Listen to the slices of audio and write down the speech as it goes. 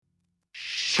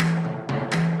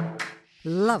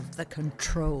Love the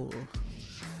control.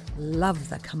 Love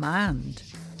the command.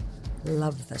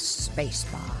 Love the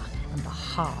spacebar and the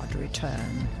hard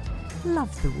return.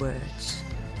 Love the words.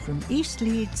 From East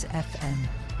Leeds FM.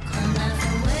 Come back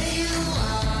from where you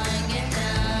are and get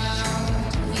down.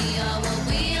 We are what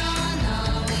we are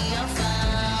now, we are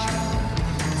found.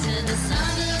 To the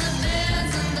sound of the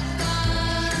bells and the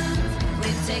guns,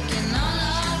 we've taken all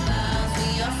our vows, we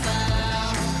are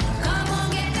found. Come on,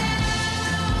 get down,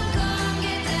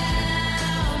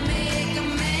 make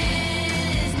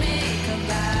amends, make a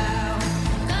vow.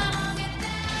 Come on, get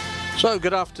down. So,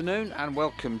 good afternoon and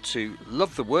welcome to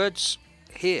Love the Words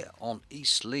here on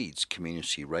East Leeds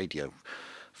Community Radio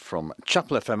from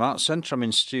Chapel FM Arts Centre. I'm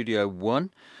in Studio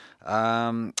 1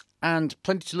 and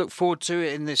plenty to look forward to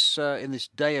in this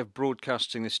day of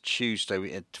broadcasting this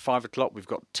Tuesday. At 5 o'clock we've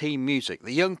got team music.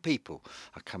 The young people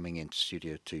are coming into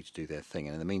Studio 2 to do their thing,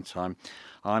 and in the meantime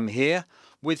I'm here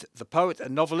with the poet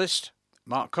and novelist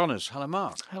Mark Connors. Hello,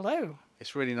 Mark. Hello.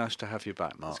 It's really nice to have you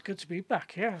back, Mark. It's good to be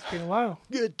back. Yeah, it's been a while.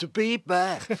 Good to be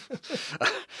back.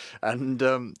 And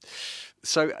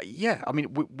so, yeah, I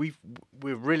mean,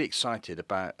 we're really excited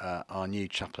about our new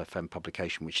Chapel FM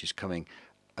publication, which is coming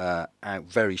out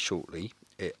very shortly.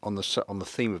 On the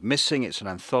theme of missing. It's an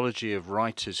anthology of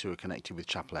writers who are connected with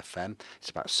Chapel FM. It's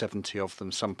about 70 of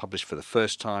them, some published for the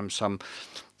first time, some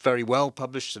very well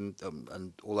published and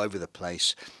all over the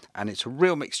place. And it's a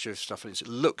real mixture of stuff, and it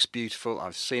looks beautiful.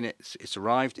 I've seen it. It's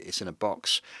arrived. It's in a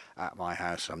box at my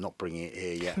house. I'm not bringing it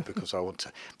here yet because I want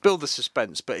to build the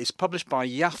suspense. But it's published by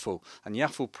Yaffle, and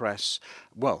Yaffle Press,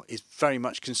 well, is very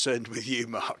much concerned with you,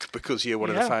 Mark, because you're one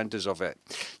of the founders of it.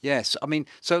 Yes, I mean,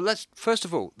 so let's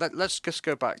just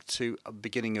go back to the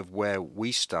beginning of where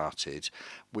we started,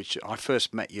 which I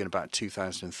first met you in about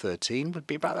 2013. Would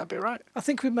be about that, be right? I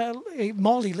think we met at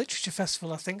Morley Literature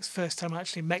Festival. I think it's the first time I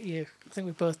actually met you. I think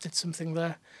we both did something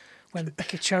there when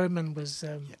Becky Cherryman was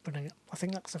running it. I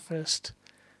think that's the first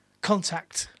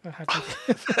contact I had with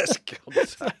you. First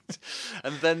contact.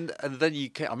 And then you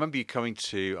came, I remember you coming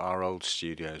to our old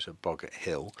studios at Boggart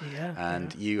Hill,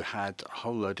 and you had a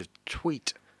whole load of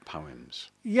tweet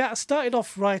poems. Yeah, I started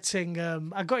off writing,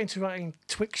 I got into writing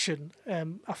Twiction.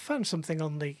 I found something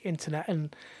on the internet,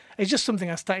 and it's just something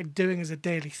I started doing as a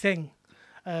daily thing,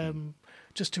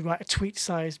 just to write a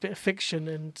tweet-sized bit of fiction,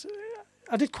 and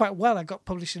I did quite well. I got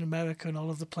published in America and all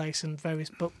over the place, and various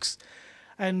books,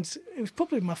 and it was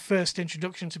probably my first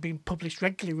introduction to being published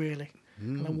regularly, really.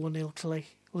 And I won Ilkley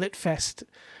Lit Fest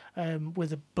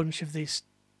with a bunch of these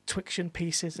Twiction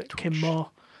pieces that Kim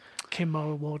Moore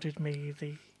awarded me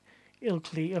the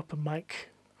Ilkley Open Mic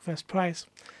first prize.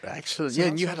 Excellent. So yeah,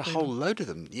 and you had a whole load of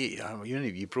them.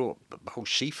 You brought a whole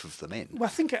sheaf of them in. Well, I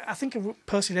think I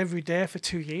posted every day for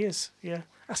 2 years. Yeah,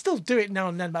 I still do it now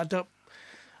and then, but I don't.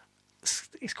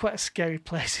 It's quite a scary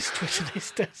place, is Twitter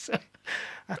these days. So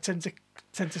I tend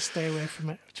to stay away from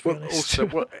it. To be honest.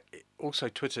 Also,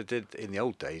 Twitter did in the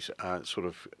old days. There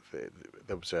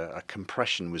was a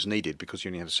compression was needed because you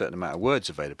only had a certain amount of words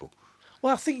available.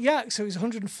 Well, I think, so it was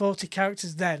 140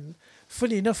 characters then.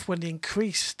 Funny enough, when they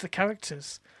increased the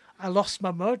characters, I lost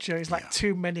my mojo. It's like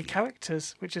too many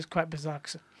characters, which is quite bizarre.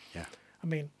 I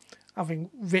mean, having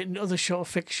written other short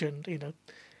fiction,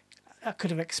 I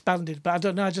could have expanded, but I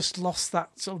don't know, I just lost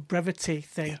that sort of brevity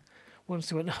thing once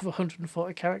they went over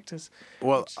 140 characters.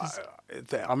 Well,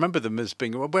 I remember them as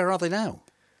being, where are they now?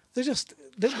 They're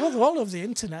all over the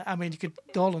internet. I mean, you could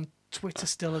go all on Twitter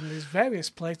still, and there's various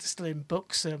places still in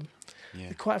books. There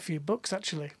are quite a few books,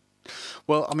 actually.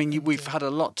 Well, I mean, we've had a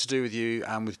lot to do with you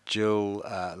and with Gill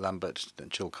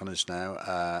Gill Connors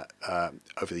now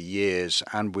over the years,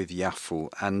 and with Yaffle.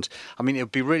 And I mean, it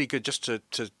would be really good just to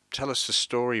tell us the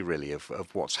story, really, of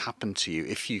what's happened to you,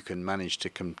 if you can manage to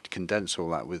condense all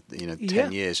that with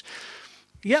 10 years.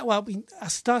 Yeah, well, I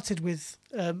started with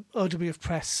OWF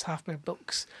Press, Half-Made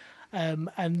Books, and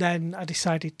then I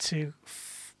decided to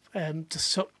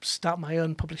start my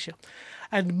own publisher.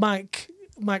 And Mike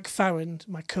Farron,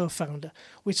 my co-founder,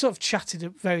 we sort of chatted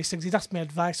at various things. He'd asked me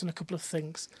advice on a couple of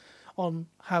things on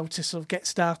how to sort of get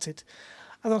started.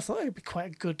 And I thought it'd be quite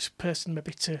a good person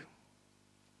maybe to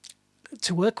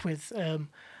work with.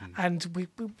 And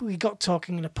we got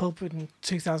talking in a pub in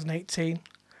 2018.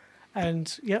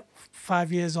 And,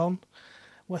 5 years on,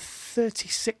 we're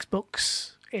 36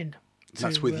 books in.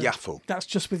 That's with Yaffle? That's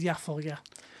just with Yaffle, yeah.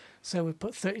 So we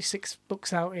put 36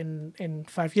 books out in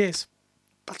 5 years.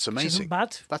 That's amazing. Which isn't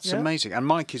bad. That's amazing. And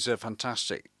Mike is a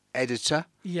fantastic editor.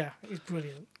 Yeah, he's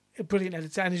brilliant. A brilliant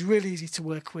editor, and he's really easy to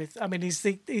work with. I mean, he's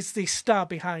the star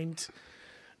behind,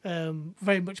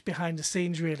 very much behind the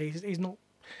scenes, really. He's not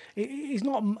he's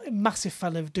not a massive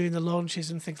fan of doing the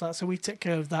launches and things like that, so we take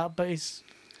care of that. But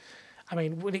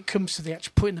when it comes to the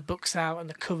actual putting the books out and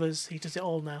the covers, he does it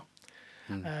all now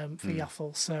for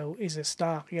Yaffle. So he's a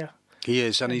star, yeah. He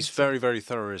is, and he's very, very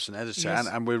thorough as an editor,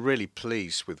 and we're really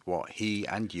pleased with what he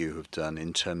and you have done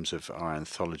in terms of our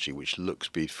anthology, which looks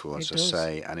beautiful, as I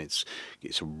say, and it's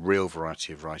a real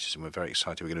variety of writers, and we're very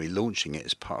excited. We're going to be launching it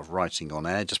as part of Writing on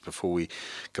Air. Just before we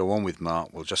go on with Mark,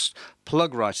 we'll just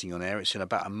plug Writing on Air. It's in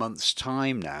about a month's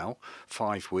time now,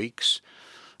 5 weeks.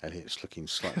 Elliot's looking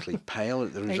slightly pale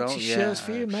at the result. 80 shows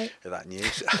for you, mate. That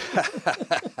news.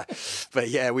 But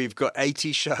yeah, we've got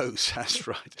 80 shows, that's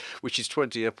right, which is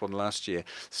 20 up on last year.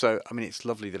 So, I mean, it's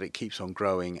lovely that it keeps on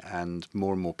growing and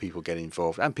more people get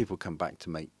involved and people come back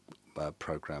to make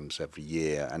programmes every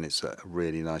year, and it's a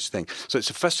really nice thing. So it's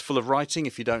a festival of writing.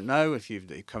 If you don't know, if you're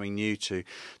coming new to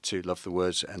Love the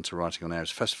Words and to Writing on Air,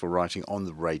 it's a festival of writing on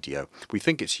the radio. We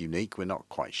think it's unique. We're not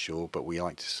quite sure, but we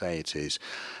like to say it is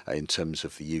in terms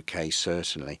of the UK,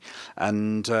 certainly.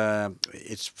 And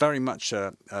it's very much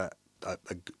a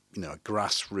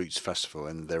grassroots festival,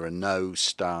 and there are no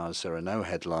stars, there are no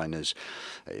headliners.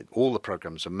 All the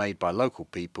programmes are made by local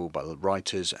people, by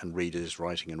writers and readers,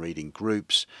 writing and reading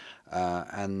groups.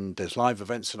 And there's live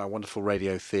events in our wonderful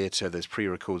radio theatre. There's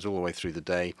pre-records all the way through the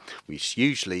day. We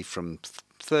usually from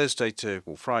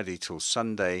Friday till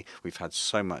Sunday. We've had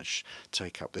so much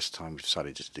take up this time. We've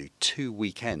decided to do 2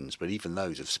 weekends, but even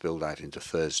those have spilled out into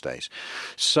Thursdays.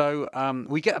 So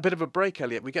we get a bit of a break,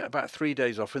 Elliot. We get about 3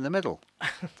 days off in the middle.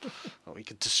 Or we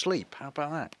get to sleep. How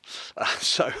about that?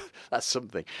 So that's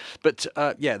something. But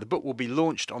the book will be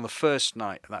launched on the first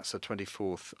night. That's the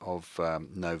 24th of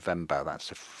November. That's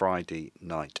a Friday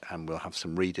night, and we'll have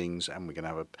some readings, and we're going to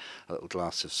have a little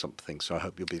glass of something. So I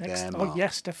hope you'll be there, Mark. Oh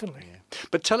yes, definitely. Yeah.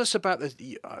 But tell us about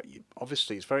the.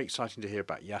 Obviously, it's very exciting to hear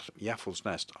about Yaffle's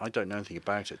Nest. I don't know anything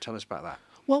about it. Tell us about that.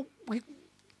 Well, we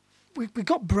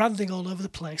got branding all over the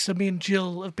place. So me and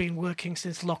Gill have been working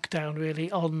since lockdown,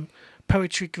 really, on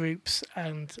poetry groups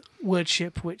and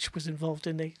Wordship, which was involved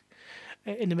in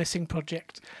the Missing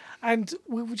project. And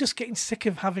we were just getting sick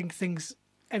of having things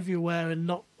everywhere and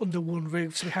not under one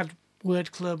roof. So we had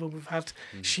Word Club and we've had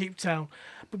Sheeptown,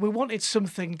 but we wanted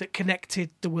something that connected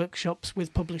the workshops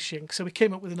with publishing. So we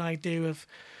came up with an idea of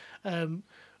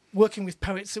working with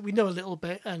poets that we know a little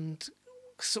bit, and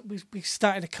so we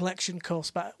started a collection course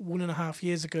about 1.5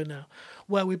 years ago now,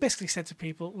 where we basically said to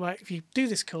people, right, if you do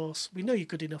this course, we know you're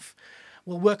good enough.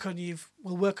 We'll work on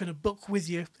a book with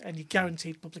you, and you're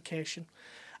guaranteed publication.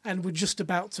 And we're just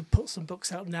about to put some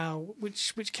books out now,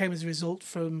 which came as a result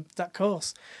from that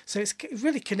course. So it's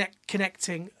really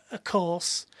connecting a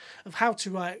course of how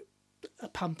to write a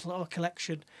pamphlet or a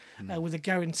collection with a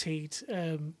guaranteed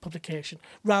publication,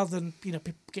 rather than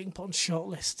people getting put on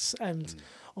shortlists and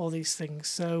all these things.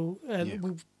 So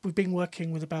we've been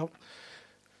working with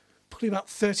probably about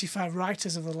 35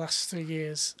 writers over the last 3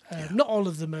 years. Not all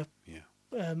of them are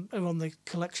on the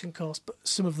collection course, but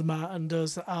some of them are, and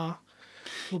those that are,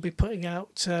 we'll be putting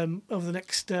out over the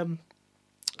next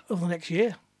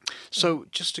year. So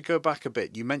just to go back a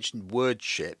bit, you mentioned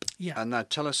Wordship, Yeah. and now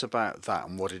tell us about that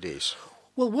and what it is.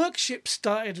 Well, Workship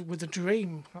started with a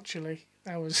dream, actually.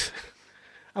 I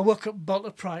woke up, bought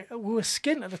a price. We were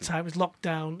skint at the time, it was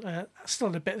lockdown. I still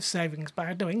had a bit of savings, but I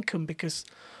had no income because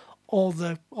all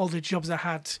the jobs I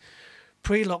had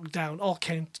pre-lockdown all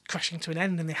came crashing to an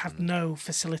end, and they had no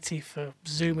facility for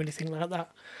Zoom or anything like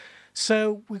that.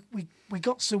 So we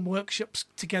got some workshops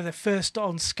together, first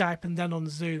on Skype and then on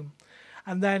Zoom.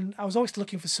 And then I was always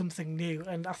looking for something new,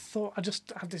 and I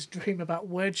just had this dream about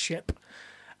Wordship,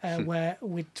 where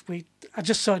I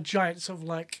just saw a giant sort of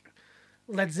like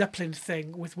Led Zeppelin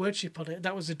thing with Wordship on it.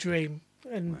 That was a dream,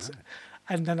 and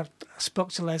then I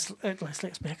spoke to Leslie,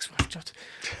 it's my ex-wife,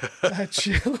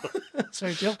 Jill.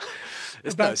 Sorry, Jill.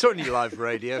 It's only live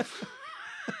radio.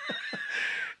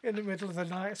 In the middle of the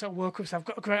night, so I woke up, so I've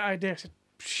got a great idea. I said,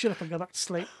 shut up and go back to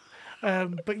sleep.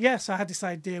 But yes, I had this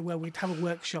idea where we'd have a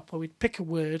workshop where we'd pick a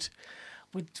word,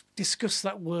 we'd discuss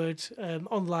that word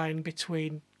online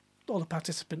between all the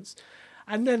participants,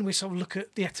 and then we sort of look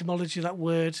at the etymology of that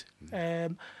word,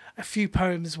 a few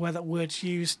poems where that word's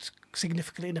used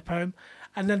significantly in a poem,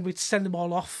 and then we'd send them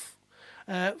all off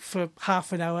for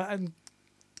half an hour and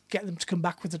get them to come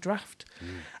back with a draft.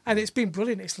 And it's been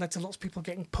brilliant. It's led to lots of people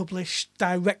getting published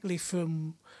directly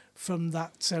from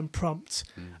that prompt.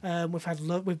 We've had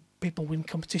with people win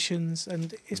competitions,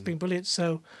 and it's been brilliant.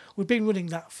 So we've been running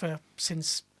that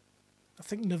since I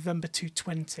think November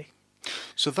 2020.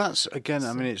 So that's again.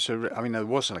 I mean, there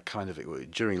wasn't a kind of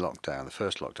during lockdown, the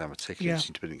first lockdown particularly, it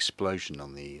seemed to be an explosion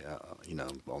on the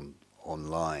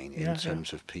online in Yeah,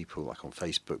 terms of people, like on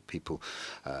Facebook, people,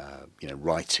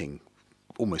 writing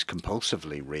almost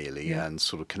compulsively, really, Yeah. and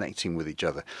sort of connecting with each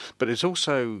other. But it's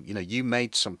also, you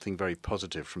made something very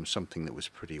positive from something that was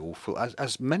pretty awful,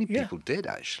 as many Yeah. people did,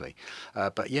 actually.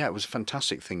 But yeah, it was a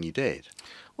fantastic thing you did.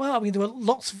 Well, I mean, there were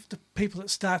lots of the people that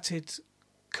started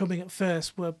coming at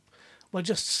first were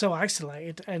just so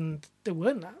isolated, and they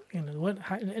weren't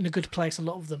in a good place, a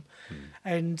lot of them.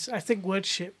 And I think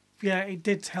Wordship, it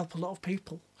did help a lot of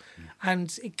people,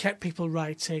 and it kept people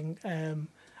writing,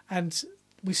 and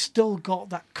we still got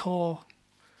that core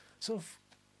sort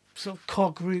of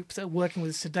core group that are working with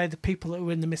us today. The people that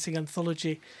were in the Missing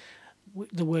Anthology,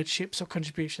 the Wordships or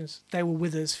contributions, they were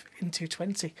with us in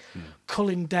 220.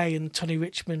 Colin Day and Tony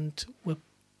Richmond were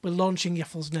launching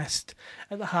Yaffle's Nest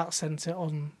at the Heart Centre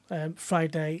on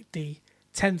Friday the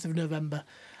 10th of November,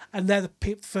 and they're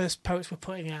the first poets we're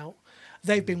putting out.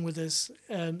 They've been with us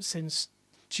since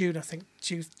June, I think,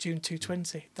 June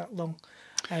 220, that long,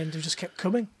 and they've just kept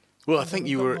coming. Well, I think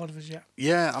you We've got were. more of us yet.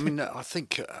 Yeah, I mean, I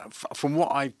think from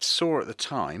what I saw at the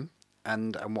time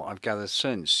and what I've gathered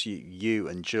since, you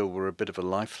and Gill were a bit of a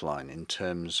lifeline in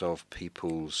terms of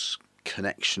people's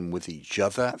connection with each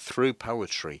other through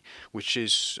poetry, which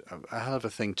is a hell of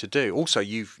a thing to do. Also,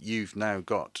 you've now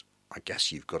got, I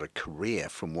guess, you've got a career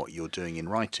from what you're doing in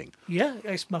writing. Yeah,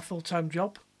 it's my full-time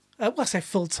job. Well, I say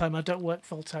full-time, I don't work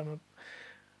full-time.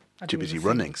 I Too do busy other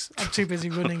running. things. I'm too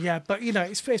busy running, yeah. But,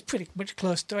 it's pretty much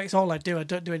close to it. It's all I do. I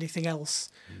don't do anything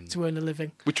else to earn a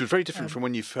living. Which was very different from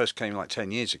when you first came like 10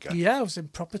 years ago. Yeah, I was in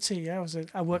property. Yeah,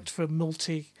 I worked for a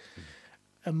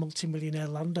multi-millionaire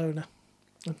landowner.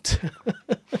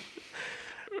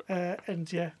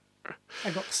 And yeah, I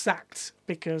got sacked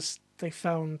because they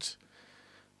found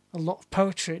a lot of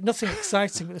poetry. Nothing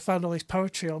exciting, but they found all this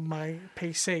poetry on my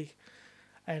PC.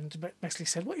 And basically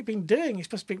said, "What have you been doing?" You're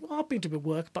supposed to be, "Well, I've been doing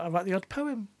work, but I write the odd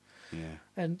poem." Yeah.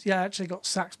 And I actually got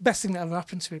sacked. Best thing that ever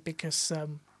happened to me, because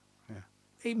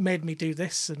it made me do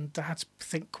this, and I had to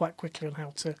think quite quickly on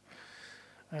how to,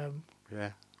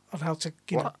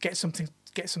 get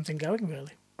something going.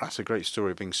 Really. That's a great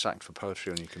story, being sacked for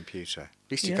poetry on your computer.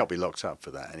 At least you Yeah. can't be locked up for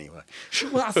that anyway.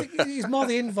 Well, I think it's more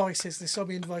the invoices. They saw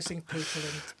me invoicing people,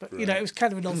 but Right. it was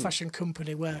kind of an old-fashioned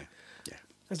company where, Yeah.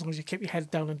 as long as you kept your head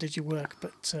down and did your work.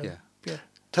 But Yeah.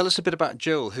 Tell us a bit about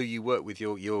Gill, who you work with,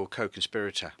 your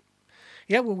co-conspirator.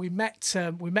 Yeah, well, we met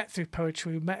through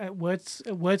poetry. We met at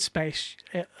Wordspace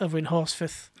over in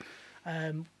Horsforth.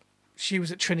 She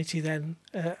was at Trinity then,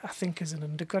 I think, as an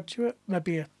undergraduate,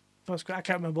 maybe a postgrad. I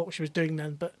can't remember what she was doing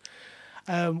then, but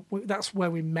that's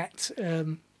where we met.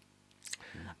 And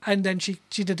then she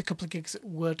did a couple of gigs at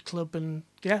Word Club, and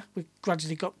we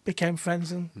gradually became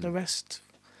friends, and the rest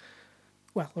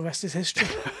is history.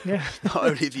 Yeah, Not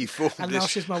only have you formed and this... now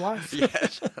she's my wife. Yeah,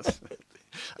 that's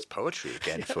poetry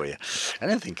again for you.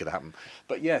 Anything could happen.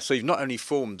 But yeah, so you've not only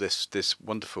formed this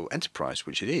wonderful enterprise,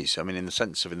 which it is. I mean, in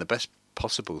the best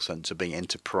possible sense of being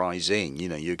enterprising.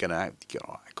 You're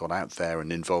got out there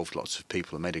and involved lots of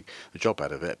people and made a job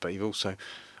out of it. But you've also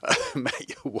met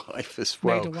your wife as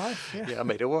well. Made a wife, yeah. Yeah, I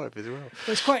made a wife as well.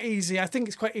 But it's quite easy. I think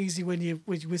it's quite easy when you're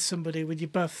with somebody, when you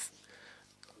both.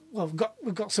 Well,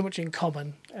 we've got so much in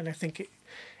common, and I think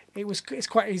it's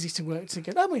quite easy to work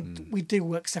together. I mean, we do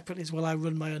work separately as well. I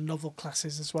run my own novel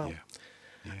classes as well,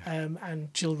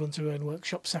 and Jill runs her own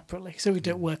workshop separately. So we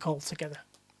don't work all together,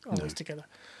 always together.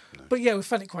 No. But yeah, we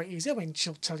find it quite easy. I mean,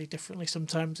 she'll tell you differently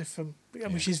sometimes.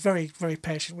 She's very, very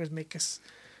patient with me because.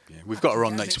 Yeah, we've got her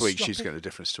on next week. She's got a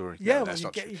different story. Yeah, no, well,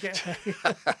 you get her.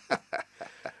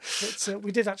 But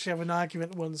we did actually have an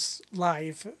argument once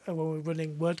live when we were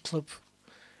running Word Club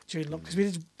during lockdown, because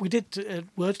we did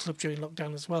Word Club during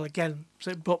lockdown as well. Again,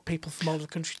 so it brought people from all over the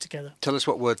country together. Tell us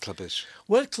what Word Club is.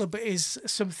 Word Club is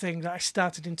something that I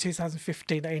started in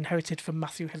 2015. I inherited from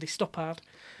Matthew Headley Stoppard.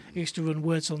 He used to run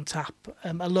Words on Tap,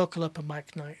 a local open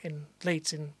mic night in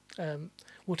Leeds in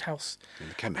Woodhouse. In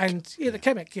the Chemic. And the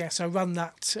Chemic, yeah. So I ran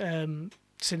that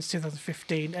since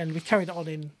 2015, and we carried it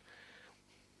on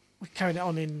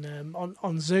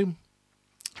on Zoom.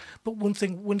 But one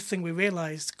thing we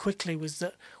realised quickly was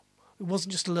that it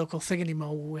wasn't just a local thing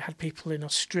anymore. We had people in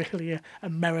Australia,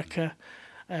 America,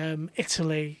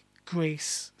 Italy,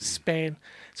 Greece, Spain.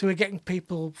 So we're getting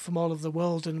people from all over the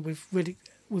world, and we've made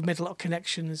a lot of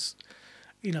connections,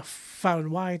 far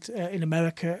and wide in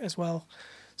America as well.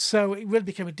 So it really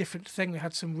became a different thing. We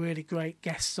had some really great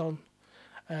guests on,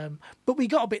 but we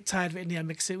got a bit tired of it in the end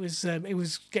because it was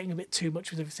getting a bit too much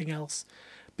with everything else.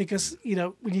 Because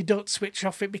when you don't switch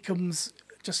off, it becomes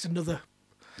just another.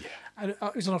 Yeah. And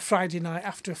it was on a Friday night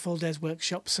after a full day's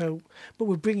workshop. But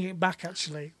we're bringing it back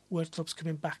actually. Word Club's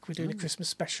coming back. We're doing a Christmas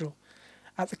special,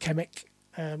 at the Chemic.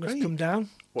 It's Great. come down.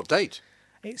 What date?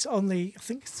 It's on I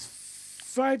think it's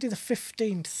Friday the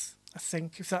 15th, I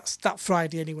think, if that's that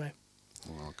Friday anyway.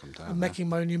 Well, I'll come down. I'm making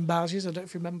my onion barges. I don't know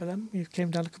if you remember them. You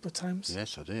came down a couple of times.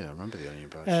 Yes, I do. I remember the onion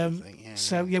barge. I think. Yeah,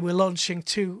 So yeah, we're launching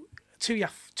two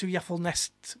Yaffle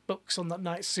Nest books on that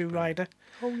night. Sue Ryder,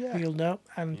 Oh, yeah. who you'll know,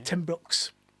 and Tim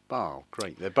Brooks, Oh,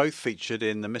 great. They're both featured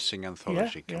in the Missing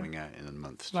anthology Yeah, coming out in a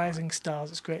month's time. Rising Stars.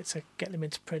 It's great to get them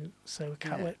into print, so we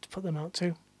can't wait to put them out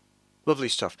too. Lovely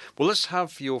stuff. Well, let's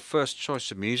have your first choice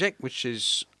of music, which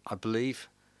is, I believe,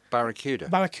 Barracuda.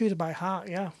 Barracuda by Heart,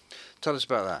 yeah. Tell us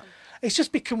about that. It's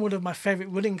just become one of my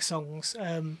favourite running songs.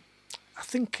 I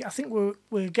think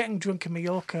we're getting drunk in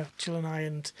Mallorca, Jill and I,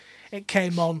 and it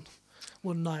came on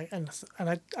one night, and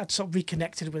I'd sort of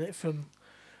reconnected with it from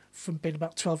being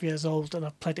about 12 years old, and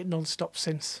I've played it non-stop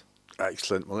since.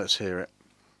 Excellent. Well, let's hear it.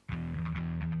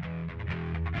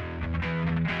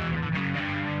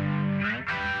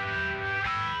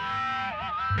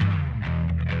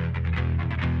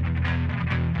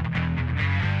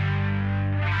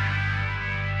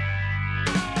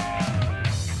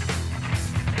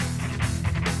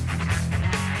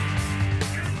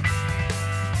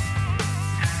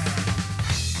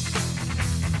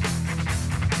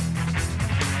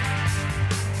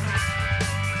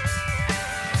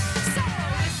 So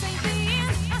this ain't the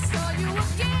end. I saw you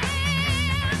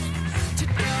again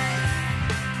today.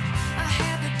 I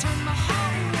had to turn my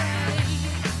heart away.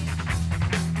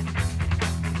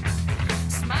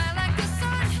 Smile like the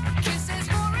sun, kisses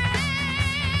forever,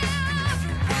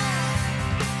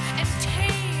 and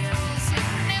tales that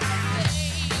never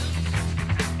fade.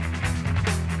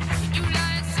 You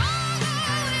lying so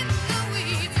low in the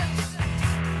weeds.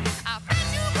 I bet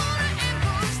you wanna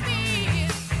ambush me.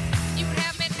 You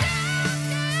have me down,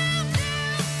 down, down,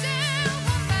 down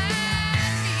on my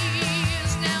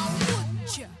knees. Now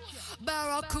would ya,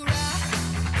 Barracuda?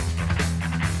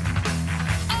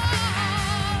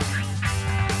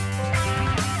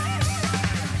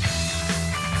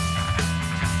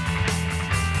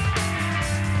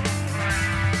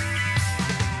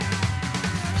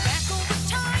 Back over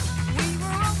time, we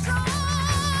were all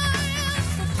flying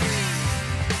for free.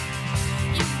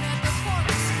 You never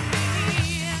promised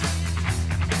me.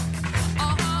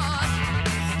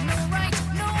 No right,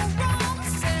 no wrong,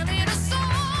 selling a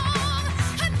song,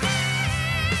 a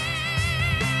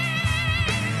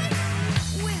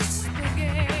whisper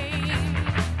game.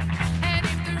 And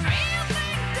if the real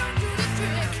thing don't do the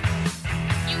trick,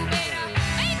 you better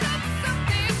make up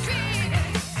something quick.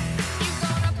 You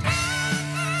gonna burn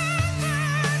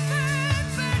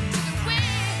to the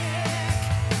wick.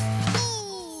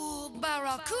 Ooh,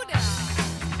 Barracuda.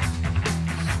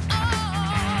 Oh,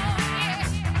 yeah.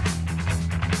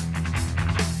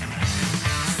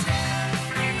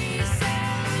 Sell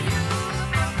you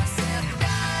for myself,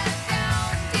 dive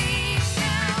down deep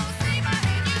down, see my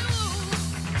you.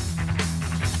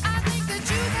 I think that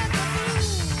you got the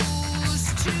blues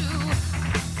too.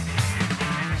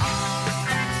 All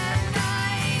that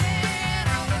night and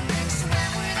all the next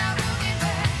swim without looking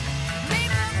back.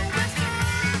 Made of the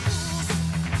western fools,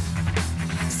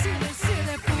 silly,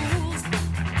 silly fools.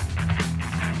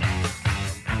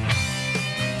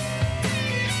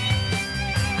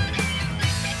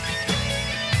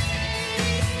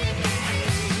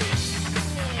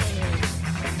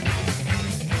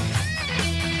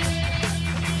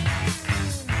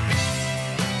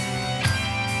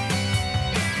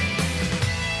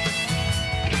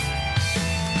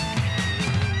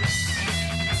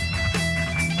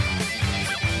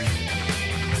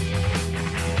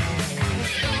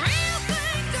 The real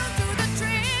thing don't do the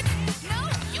trick. No,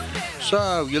 you better.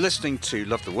 So, you're listening to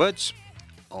Love the Words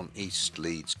on East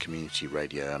Leeds Community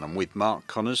Radio, and I'm with Mark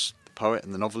Connors, the poet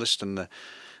and the novelist, and the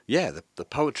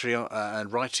poetry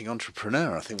and writing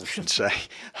entrepreneur, I think we should say.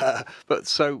 But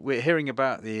so we're hearing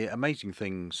about the amazing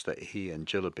things that he and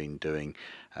Jill have been doing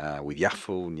with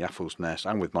Yaffle and Yaffle's Nest,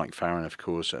 and with Mike Farron, of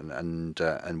course, and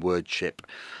Wordship,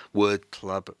 Word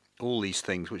Club, all these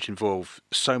things which involve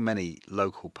so many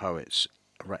local poets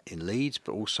in Leeds,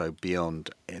 but also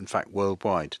beyond, in fact,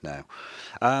 worldwide now.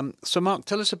 So, Mark,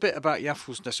 tell us a bit about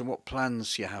Yaffle's Nest and what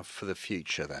plans you have for the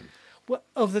future then. Well,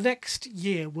 over the next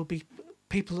year, will be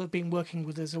people that have been working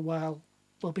with us a while.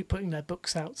 Will be putting their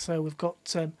books out. So we've got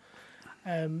Tim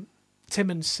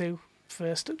and Sue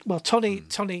first. Well, Tony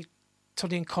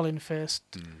and Colin first.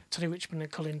 Tony Richmond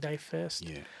and Colin Day first.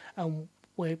 Yeah. And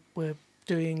we're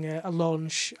doing a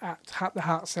launch at the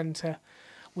Heart Centre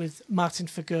with Martin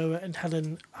Figuera and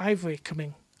Helen Ivory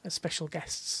coming as special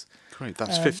guests. Great.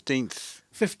 That's 10th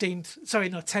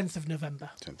of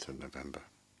November. 10th of November.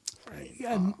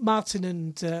 and Martin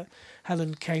and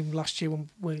Helen came last year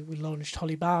when we launched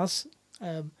Holly Bars.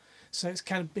 So it's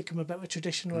kind of become a bit of a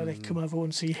tradition where they come over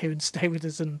once a year and stay with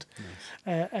us and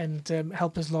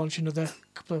help us launch another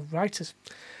couple of writers.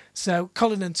 So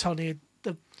Colin and Tony are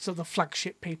the sort of the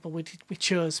flagship people we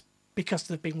chose because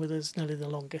they've been with us nearly the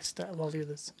longest out of all the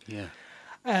others. Yeah.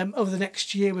 Over the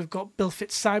next year, we've got Bill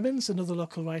Fitzsimons, another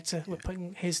local writer. We're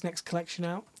putting his next collection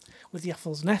out with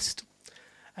Yaffle's Nest.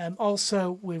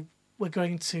 Also, we're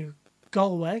going to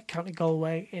Galway, County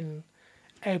Galway, in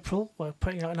April. We're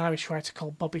putting out an Irish writer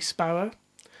called Bobby Sparrow,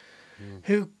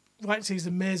 who writes these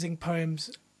amazing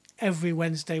poems every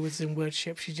Wednesday within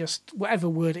Wordship. She just, whatever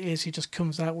word it is, she just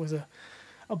comes out with a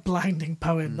blinding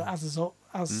poem that has us all,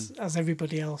 as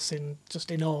everybody else in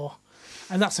awe.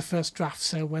 And that's a first draft,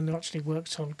 so when they're actually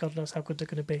worked on, God knows how good they're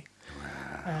going to be.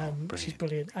 Wow, She's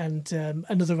brilliant. And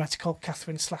another writer called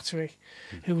Catherine Slattery,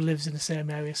 who lives in the same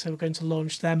area, so we're going to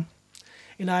launch them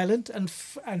in Ireland. And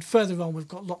further on, we've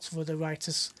got lots of other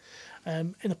writers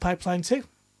in the pipeline too.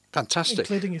 Fantastic.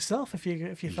 Including yourself, if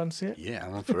you fancy it. Yeah,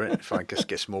 I'm up for it. If I just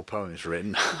get some more poems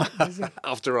written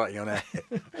after writing on air.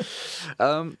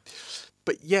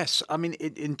 But yes, I mean,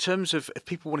 in terms of if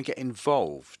people want to get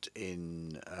involved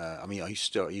in, I mean,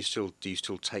 do you still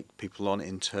take people on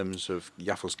in terms of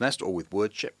Yaffle's Nest or with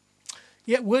Wordship?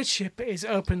 Yeah, Wordship is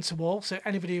open to all, so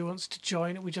anybody who wants to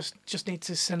join, we just need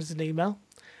to send us an email.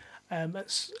 I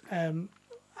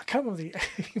can't remember the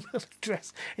email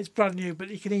address. It's brand new, but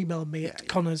you can email me at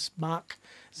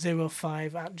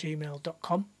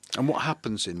connorsmark05@gmail.com. And what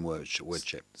happens in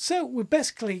Wordship? So we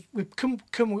come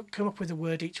up with a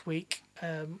word each week.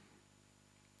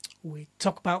 We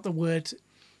talk about the word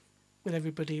with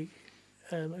everybody,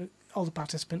 all the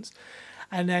participants,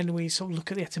 and then we sort of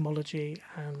look at the etymology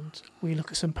and we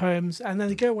look at some poems, and then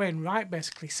they go away and write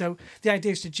basically. So the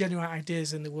idea is to generate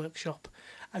ideas in the workshop,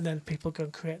 and then people go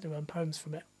and create their own poems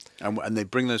from it. And they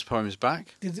bring those poems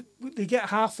back? They get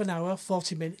half an hour,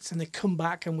 40 minutes, and they come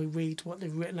back and we read what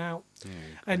they've written out.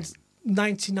 And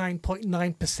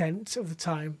 99.9% of the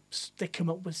time, they come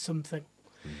up with something.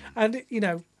 And, you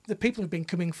know, the people who've been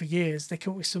coming for years, they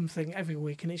come up with something every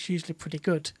week, and it's usually pretty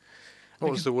good.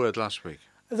 What was the word last week?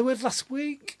 The word last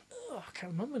week? Oh, I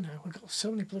can't remember now. We've got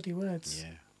so many bloody words.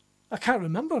 Yeah. I can't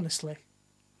remember, honestly.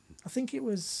 I think it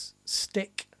was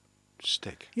stick.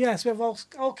 Stick. Yes, we have all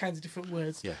kinds of different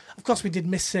words. Yeah. Of course, we did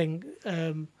missing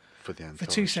For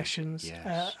 2 sessions,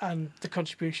 yes. and the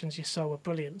contributions you saw were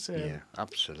brilliant. Yeah,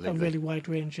 absolutely. A really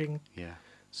wide-ranging Yeah.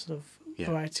 sort of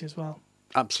variety as well.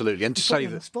 Absolutely. And to say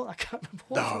that... Spot, I can't remember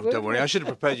what No, don't worry. I should have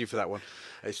prepared you for that one.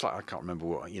 It's like I can't remember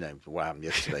what happened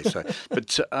yesterday. So,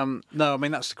 but no, I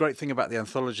mean that's the great thing about the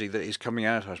anthology that is coming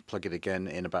out. I'll plug it again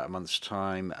in about a month's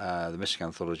time. The Missing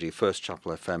Anthology, first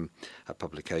Chapel FM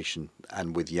publication,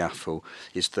 and with Yaffle,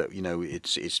 is that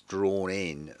it's drawn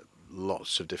in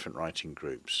lots of different writing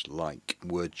groups like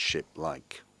Wordship,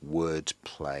 like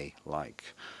Wordplay,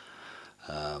 like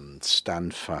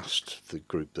Standfast, the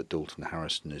group that Dalton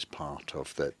Harrison is part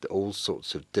of, that all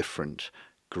sorts of different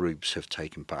groups have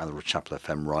taken part. The Chapel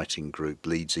FM writing group,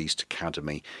 Leeds East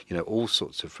Academy, all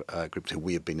sorts of groups that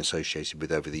we have been associated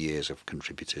with over the years of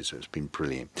contributors. So it's been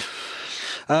brilliant.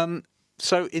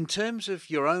 So in terms of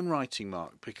your own writing,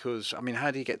 Mark, because, I mean,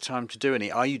 how do you get time to do any?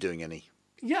 Are you doing any?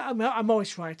 Yeah, I'm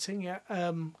always writing, yeah.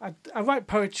 I write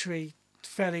poetry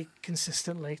fairly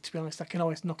consistently, to be honest. I can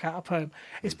always knock out a poem.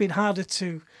 It's been harder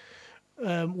to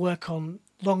work on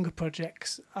longer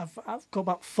projects. I've got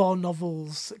about 4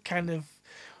 novels kind of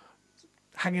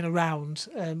hanging around.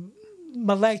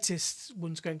 My latest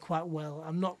one's going quite well.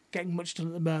 I'm not getting much done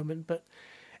at the moment, but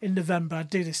in November I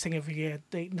do this thing every year,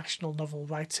 the National Novel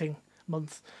Writing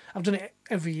Month. I've done it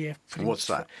every year. And what's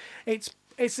that?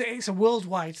 It's a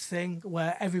worldwide thing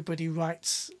where everybody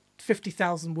writes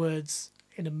 50,000 words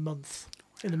in a month,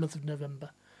 in the month of November,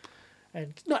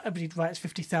 and not everybody writes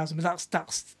 50,000, but that's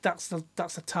the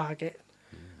target.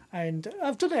 And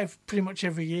I've done it pretty much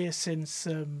every year since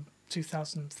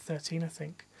 2013, I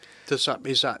think. Is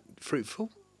that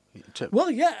fruitful? Well,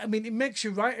 yeah. I mean, it makes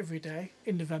you write every day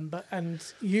in November, and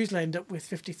you usually end up with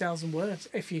 50,000 words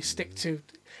if you stick to.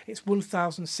 It's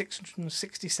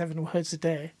 1,667 words a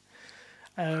day,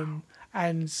 and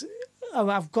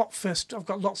I've got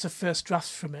lots of first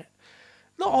drafts from it.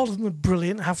 Not all of them are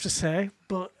brilliant, I have to say,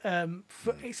 but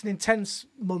it's an intense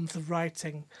month of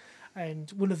writing.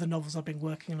 And one of the novels I've been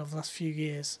working on over the last few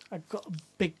years, I got a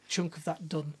big chunk of that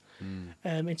done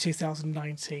in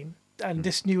 2019. And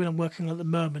this new one I'm working on at the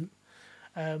moment,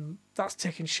 that's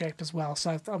taking shape as well.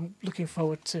 So I'm looking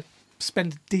forward to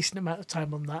spend a decent amount of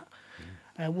time on that.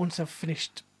 Once I've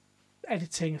finished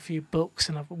editing a few books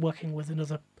and I'm working with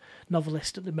another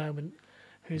novelist at the moment,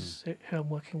 who I'm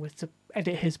working with to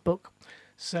edit his book.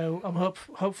 So I'm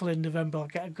hopefully in November I'll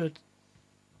get a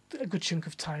good chunk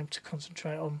of time to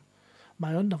concentrate on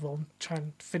my own novel and try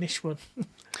and finish one.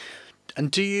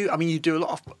 And do you? I mean, you do a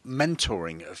lot of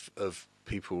mentoring of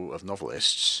people, of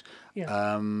novelists.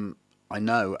 Yeah. I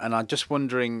know, and I'm just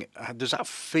wondering, does that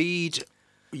feed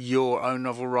your own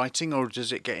novel writing, or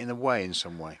does it get in the way in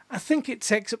some way? I think it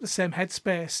takes up the same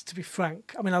headspace, to be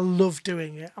frank. I mean, I love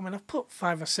doing it. I mean, I've helped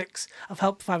 5 or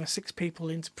 6 people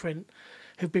into print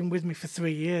who've been with me for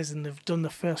 3 years, and they've done the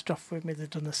first draft with me, they've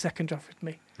done the second draft with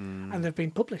me, and they've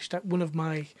been published. One of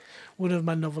my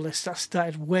novelists that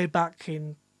started way back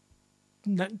in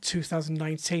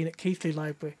 2019 at Keighley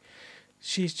Library.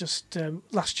 She's just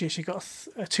last year she got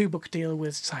a 2-book deal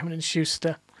with Simon and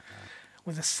Schuster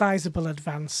with a sizable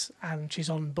advance, and she's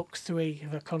on book 3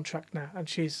 of her contract now, and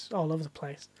she's all over the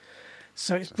place.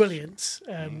 So it's brilliant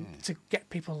to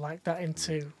get people like that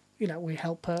into. We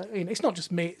help her. It's not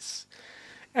just me. It's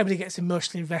everybody gets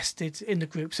emotionally invested in the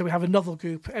group. So we have a novel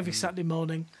group every Saturday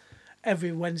morning,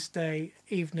 every Wednesday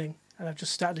evening, and I've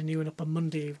just started a new one up on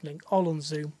Monday evening, all on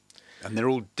Zoom. And they're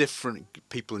all different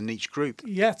people in each group.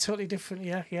 Yeah, totally different.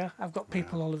 Yeah. I've got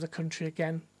people all over the country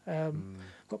again. I've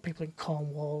got people in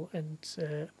Cornwall and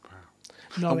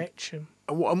Norwich. And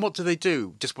what do they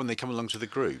do just when they come along to the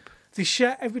group?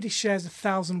 everybody shares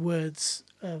 1,000 words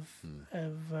of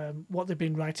what they've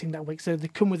been writing that week. So they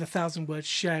come with 1,000 words,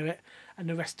 share it, and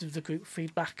the rest of the group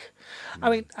feedback. I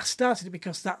mean, I started it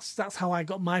because that's how I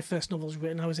got my first novels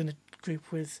written. I was in a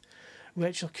group with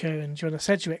Rachel Kerr and Joanna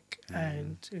Sedgwick,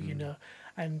 and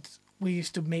and we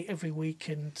used to meet every week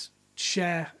and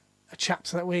share a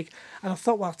chapter that week. And I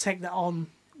thought, well, I'll take that on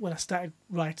when I started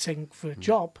writing for a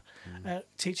job,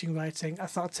 teaching writing. I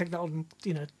thought I'd take that on,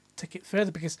 take it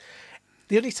further, because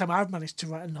the only time I've managed to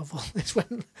write a novel is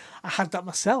when I had that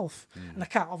myself, and I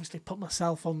can't obviously put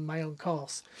myself on my own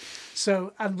course.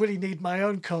 So I really need my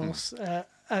own course.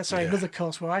 Another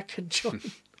course where I can join.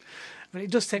 But it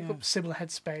does take up similar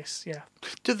headspace, yeah.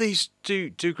 Do these do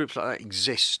groups like that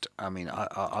exist? I mean,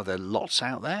 are there lots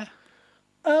out there?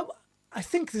 I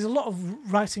think there's a lot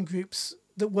of writing groups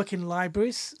that work in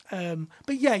libraries,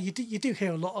 but yeah, you do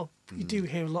hear a lot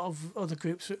of other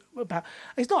groups about.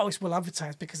 It's not always well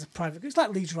advertised because of private groups,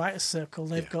 like Leeds Writers Circle.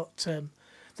 They've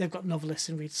got novelists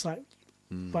in Leeds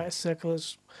Writers Circle.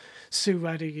 As Sue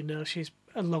Ryder, she's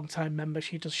a long-time member.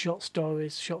 She does short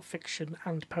stories, short fiction,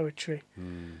 and poetry.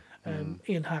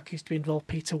 Ian Hark used to be involved,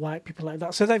 Peter White, people like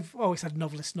that. So they've always had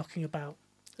novelists knocking about.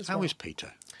 How is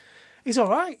Peter? He's all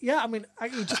right, yeah. I mean,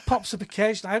 he just pops up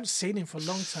occasionally. I haven't seen him for a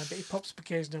long time, but he pops up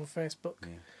occasionally on Facebook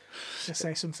to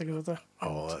say something or other.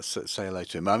 Oh, let's say hello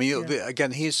to him. I mean,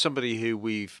 again, he's somebody who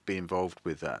we've been involved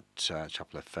with at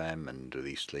Chapel FM and with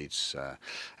East Leeds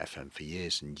FM for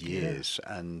years and years.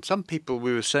 Yeah. And some people,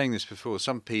 we were saying this before,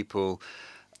 some people...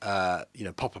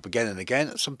 pop up again and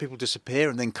again. Some people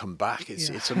disappear and then come back. It's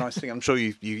a nice thing. I'm sure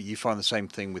you find the same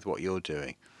thing with what you're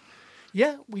doing.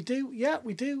 Yeah, we do.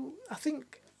 I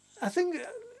think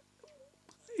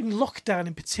in lockdown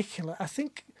in particular, I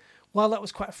think while that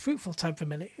was quite a fruitful time for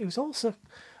many, it was also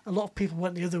a lot of people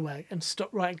went the other way and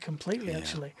stopped writing completely,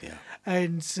 actually. Yeah.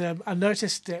 And I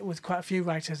noticed it with quite a few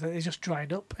writers that they just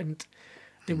dried up and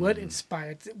they weren't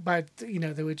inspired by,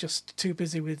 they were just too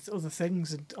busy with other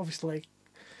things, and obviously...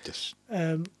 Just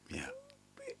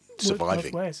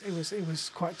surviving. Both ways. It was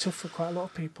quite tough for quite a lot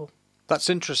of people. That's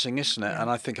interesting, isn't it? Yeah.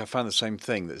 And I think I found the same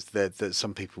thing, that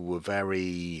some people were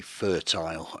very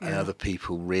fertile and other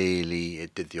people really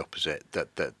did the opposite.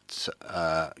 That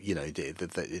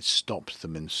it stopped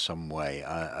them in some way.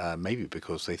 Maybe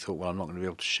because they thought, well, I'm not going to be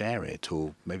able to share it,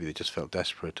 or maybe they just felt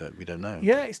desperate. We don't know.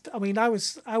 Yeah, I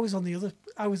was I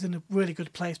was in a really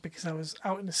good place because I was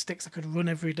out in the sticks. I could run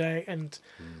every day, and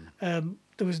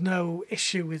there was no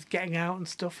issue with getting out and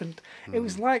stuff, and it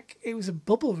was a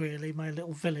bubble, really, my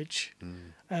little village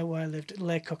where I lived at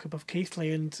Laycock above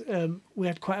Keighley, and we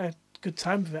had quite a good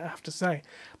time of it, I have to say.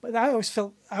 But I always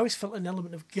felt an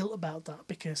element of guilt about that,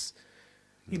 because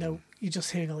you're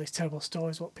just hearing all these terrible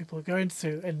stories what people are going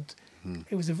through, and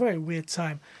it was a very weird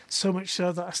time. So much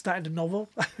so that I started a novel,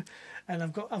 and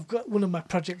I've got one of my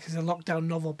projects is a lockdown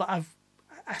novel, but I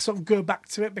sort of go back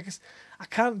to it because I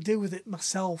can't deal with it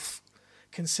myself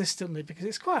consistently, because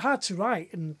it's quite hard to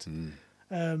write, and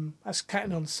that's kind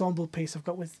of an ensemble piece I've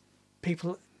got with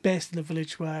people based in the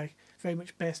village very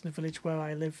much based in the village where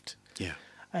I lived. Yeah.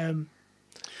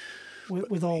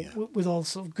 With all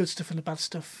sort of good stuff and the bad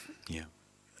stuff. Yeah.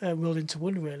 Rolled into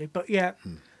one, really. But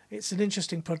it's an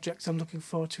interesting project. I'm looking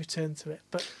forward to return to it,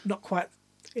 but not quite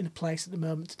in a place at the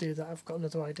moment to do that. I've got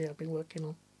another idea I've been working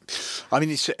on. I mean,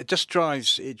 it just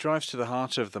drives to the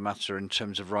heart of the matter in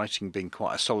terms of writing being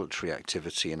quite a solitary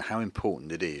activity and how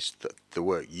important it is that the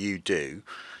work you do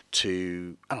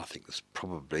and I think that's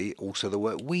probably also the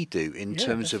work we do in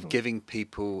terms of giving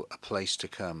people a place to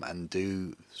come and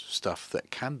do stuff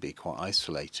that can be quite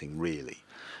isolating, really.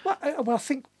 Well, I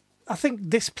think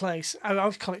this place, I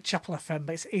always call it Chapel FM,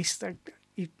 but it's East.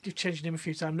 You've changed the name a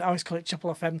few times. I always call it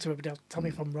Chapel FM to everybody else. Tell me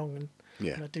if I'm wrong,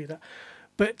 and I do that.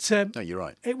 But no, you're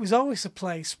right. It was always a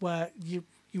place where you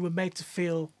were made to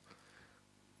feel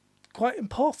quite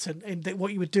important, in that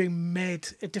what you were doing made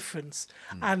a difference,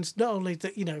 and not only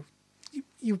that, it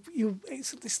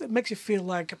makes you feel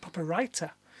like a proper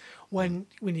writer when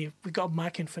we've got a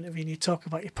mic in front of you and you talk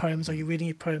about your poems or you're reading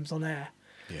your poems on air.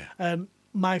 Yeah.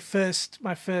 My first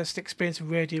experience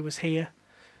of radio was here,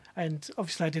 and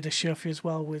obviously I did a show for you as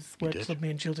well with Word Club. Me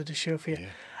and Jill did a show for you,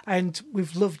 and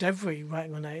we've loved every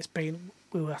writing on air. It's been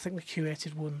I think we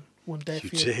curated one day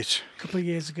for you a couple of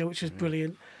years ago, which was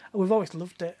brilliant. And we've always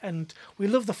loved it, and we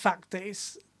love the fact that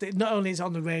that not only is it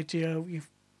on the radio, you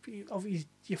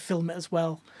film it as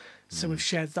well. So we've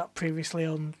shared that previously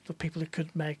on the people who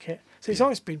could make it. So it's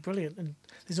always been brilliant, and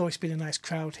there's always been a nice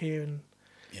crowd here, and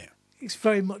it's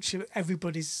very much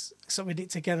everybody's sort of in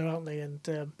it together, aren't they? And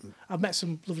I've met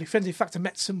some lovely friends. In fact, I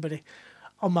met somebody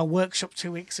on my workshop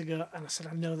 2 weeks ago, and I said,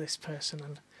 I know this person,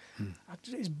 and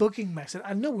it's bugging me. I said,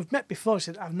 I know we've met before. She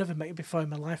said, I've never met you before in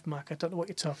my life, Mark. I don't know what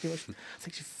you're talking about. I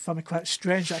think she found me quite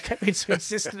strange that I kept being so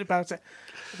insistent about it.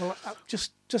 Well,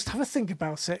 just have a think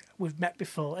about it. We've met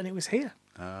before, and it was here.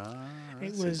 That's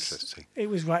interesting. It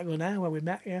was right on air where we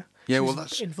met. Yeah. Yeah. She Well, was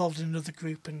that's involved in another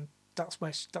group, and that's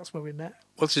where we met.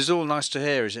 Well, this is all nice to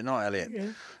hear, is it not, Elliot?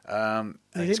 Yeah.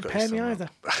 They didn't pay me either.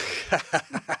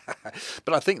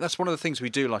 But I think that's one of the things we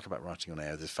do like about writing on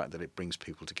air, the fact that it brings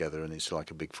people together, and it's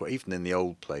like a big... Even in the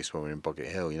old place when we were in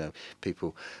Boggett Hill,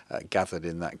 people gathered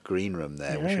in that green room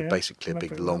there, which was basically a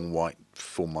big, long, white,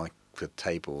 full mic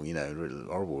table,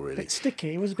 horrible, really. A bit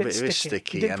sticky. It was a bit sticky. It was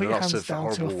sticky and lots of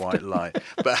horrible white light.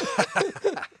 But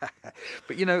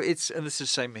it's, and this is the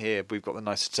same here. We've got the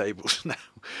nicer tables now,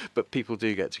 but people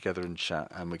do get together and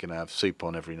chat, and we're going to have soup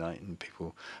on every night, and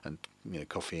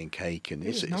coffee and cake, and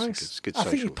it's nice. It's a good I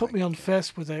social think you put me on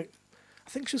first with I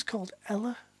think she was called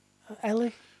Ellie,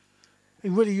 a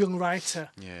really young writer,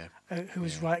 who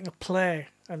was writing a play,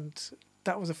 and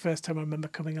that was the first time I remember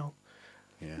coming on.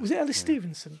 Yeah. Was it Ellie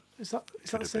Stevenson? Is that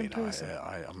the same person?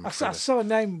 I saw a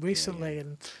name recently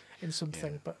in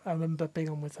something, but I remember being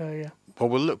on with her. Yeah. Well,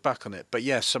 we'll look back on it, but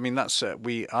yes, I mean that's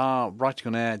we are writing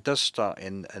on air. It does start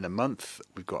in a month.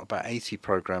 We've got about 80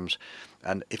 programs,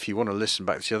 and if you want to listen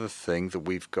back to the other thing that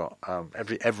we've got,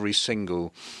 every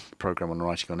single program on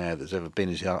writing on air that's ever been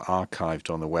is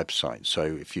archived on the website. So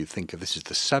if you think of this as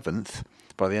the 7th,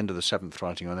 by the end of the 7th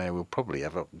writing on air, we'll probably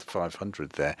have up to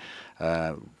 500 there.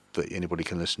 That anybody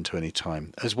can listen to any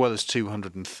time, as well as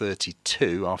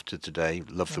 232 after today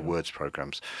Love the Words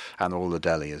programs, and all the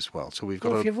Delhi as well. So we've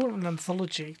got. Well, if you want an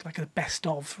anthology, like a best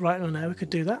of, right on now, we could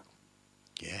do that.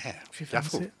 Yeah, if you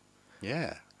fancy it.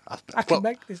 Yeah, I can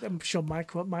make this. I'm sure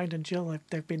Mike won't mind, and Jill,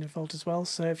 they've been involved as well.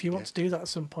 So if you want to do that at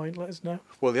some point, let us know.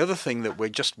 Well, the other thing that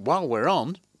while we're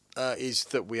on, is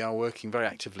that we are working very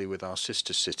actively with our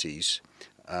sister cities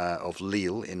of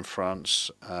Lille in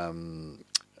France.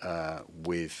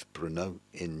 With Brno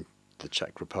in the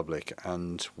Czech Republic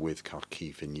and with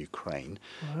Kharkiv in Ukraine,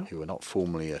 who are not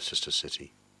formally a sister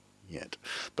city yet.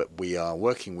 But we are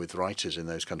working with writers in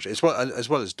those countries, as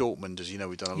well as Dortmund. As you know,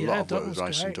 we've done a lot of work with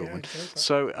writers in Dortmund.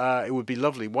 So it would be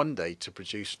lovely one day to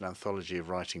produce an anthology of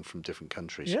writing from different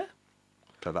countries. Yeah.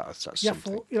 So that's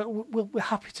something. We're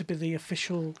happy to be the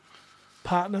official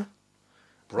partner.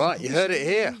 Right, you heard it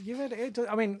here. You heard it here.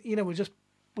 I mean, we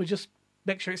just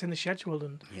make sure it's in the schedule,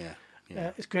 and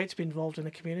it's great to be involved in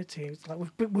the community. It's like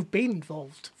we've been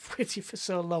involved with you for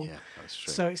so long. Yeah, that's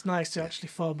true. So it's nice to actually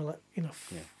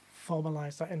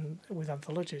formalise that with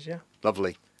anthologies. Yeah.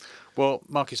 Lovely. Well,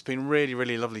 Mark, it's been really,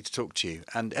 really lovely to talk to you.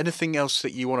 And anything else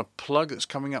that you want to plug that's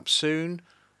coming up soon?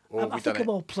 Or I think I'm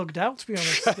all plugged out, to be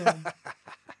honest.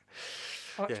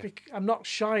 I'm not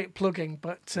shy at plugging,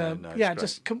 but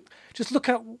just look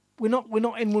out. We're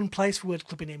not in one place for Word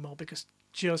Club anymore because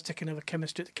Joe's taking over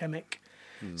chemistry at the Chemic.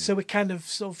 So we kind of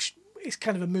it's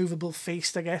kind of a movable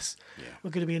feast, I guess. Yeah.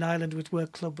 We're going to be in Ireland with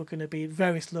Word Club. We're going to be in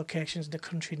various locations in the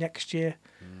country next year.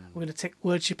 We're going to take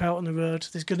Wordship out on the road.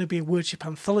 There's going to be a Wordship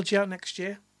anthology out next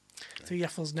year through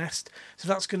Yaffle's Nest. So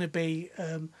that's going to be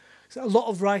a lot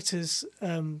of writers.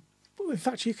 In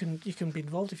fact, you can be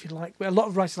involved if you like. A lot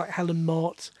of writers like Helen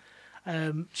Mort,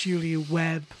 Julia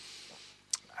Webb,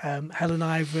 Helen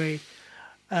Ivory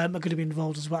are going to be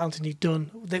involved as well. Anthony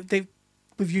Dunn.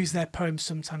 we've used their poems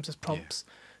sometimes as prompts.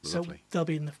 So lovely. they'll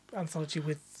be in the anthology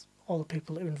with all the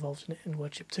people that are involved in it in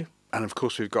Wordship too. And of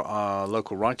course, we've got our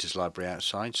local writers' library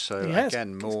outside. So Yeah,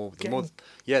 again, getting-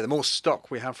 the more stock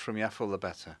we have from Yaffle, the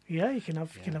better. Yeah, you can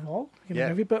have all. You can Yeah.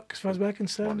 have every book as far as we're Well,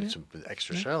 concerned. need some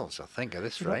extra shelves, I think, at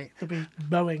this rate. There'll be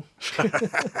mowing.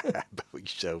 Book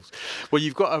shelves. Well,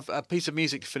 you've got a piece of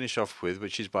music to finish off with,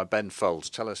 which is by Ben Folds.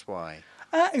 Tell us why.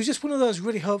 It was just one of those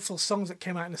really hopeful songs that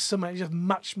came out in the summer. It just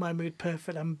matched my mood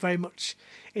perfect. I'm very much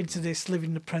into this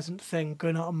living the present thing,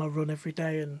 going out on my run every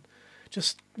day and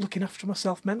just looking after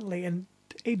myself mentally. And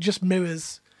it just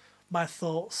mirrors my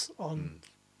thoughts on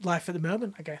life at the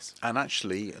moment, I guess. And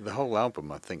actually, the whole album,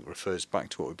 I think, refers back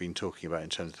to what we've been talking about in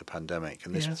terms of the pandemic.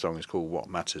 And this song is called "What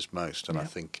Matters Most." And I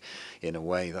think, in a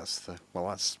way, that's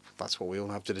what we all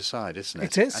have to decide, isn't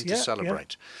it? It is, and yeah, to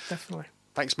celebrate. Yeah, definitely.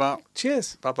 Thanks, Mark.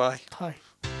 Cheers. Bye-bye. Bye.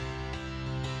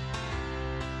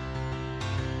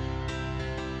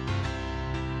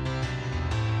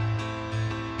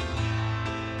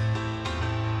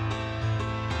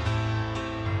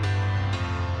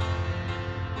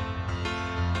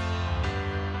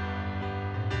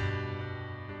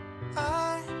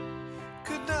 I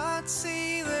could not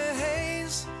see the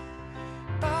haze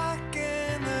back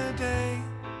in the day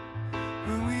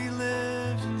when we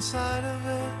lived inside of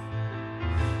it.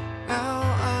 Now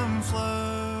I'm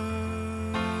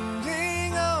floating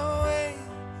away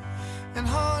and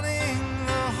haunting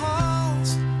the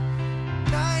halls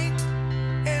night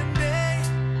and day,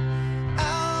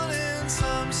 out in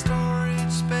some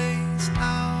storage space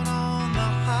out on the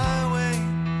highway.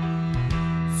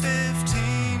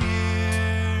 15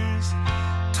 years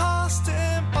tossed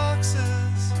in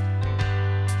boxes,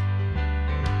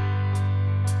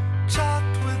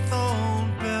 chocked with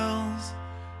old bills,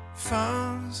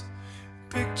 phones,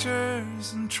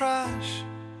 pictures and trash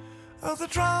of the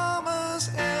dramas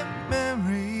and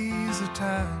memories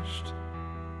attached.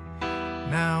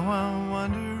 Now I'm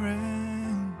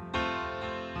wondering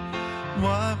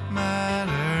what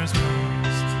matters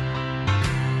most.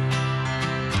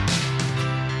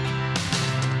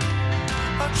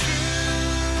 A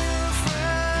true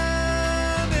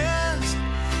friend is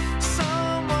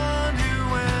someone who,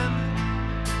 when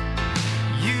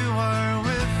you are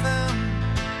with them,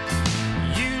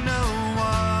 you know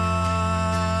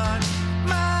what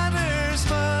matters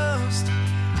most.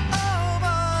 Oh,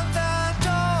 but that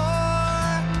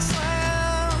door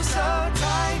slams so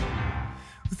tight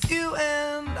with you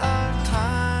and our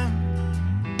time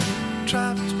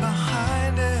trapped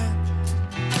behind it.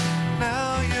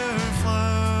 Now you're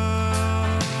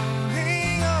floating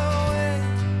away,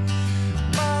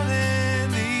 but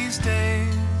in these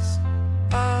days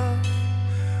of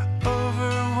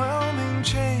overwhelming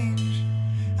change,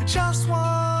 I just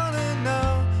wanna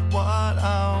know what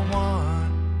I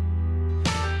want,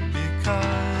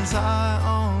 because I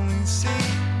only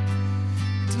seem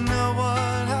to know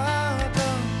what I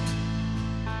don't,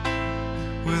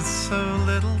 with so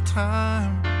little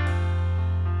time.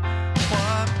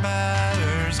 What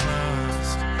matters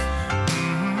most?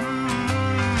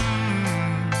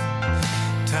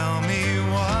 Tell me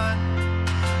what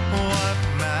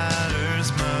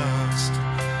matters most?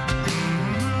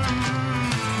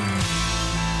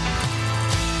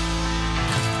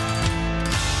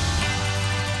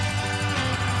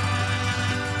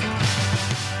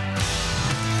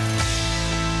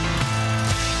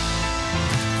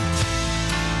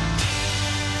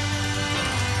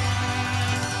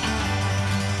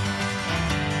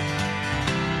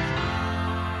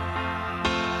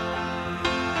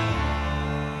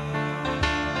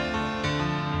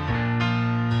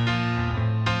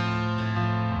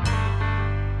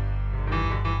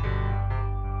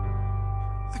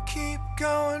 I keep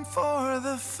going for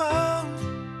the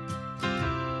phone,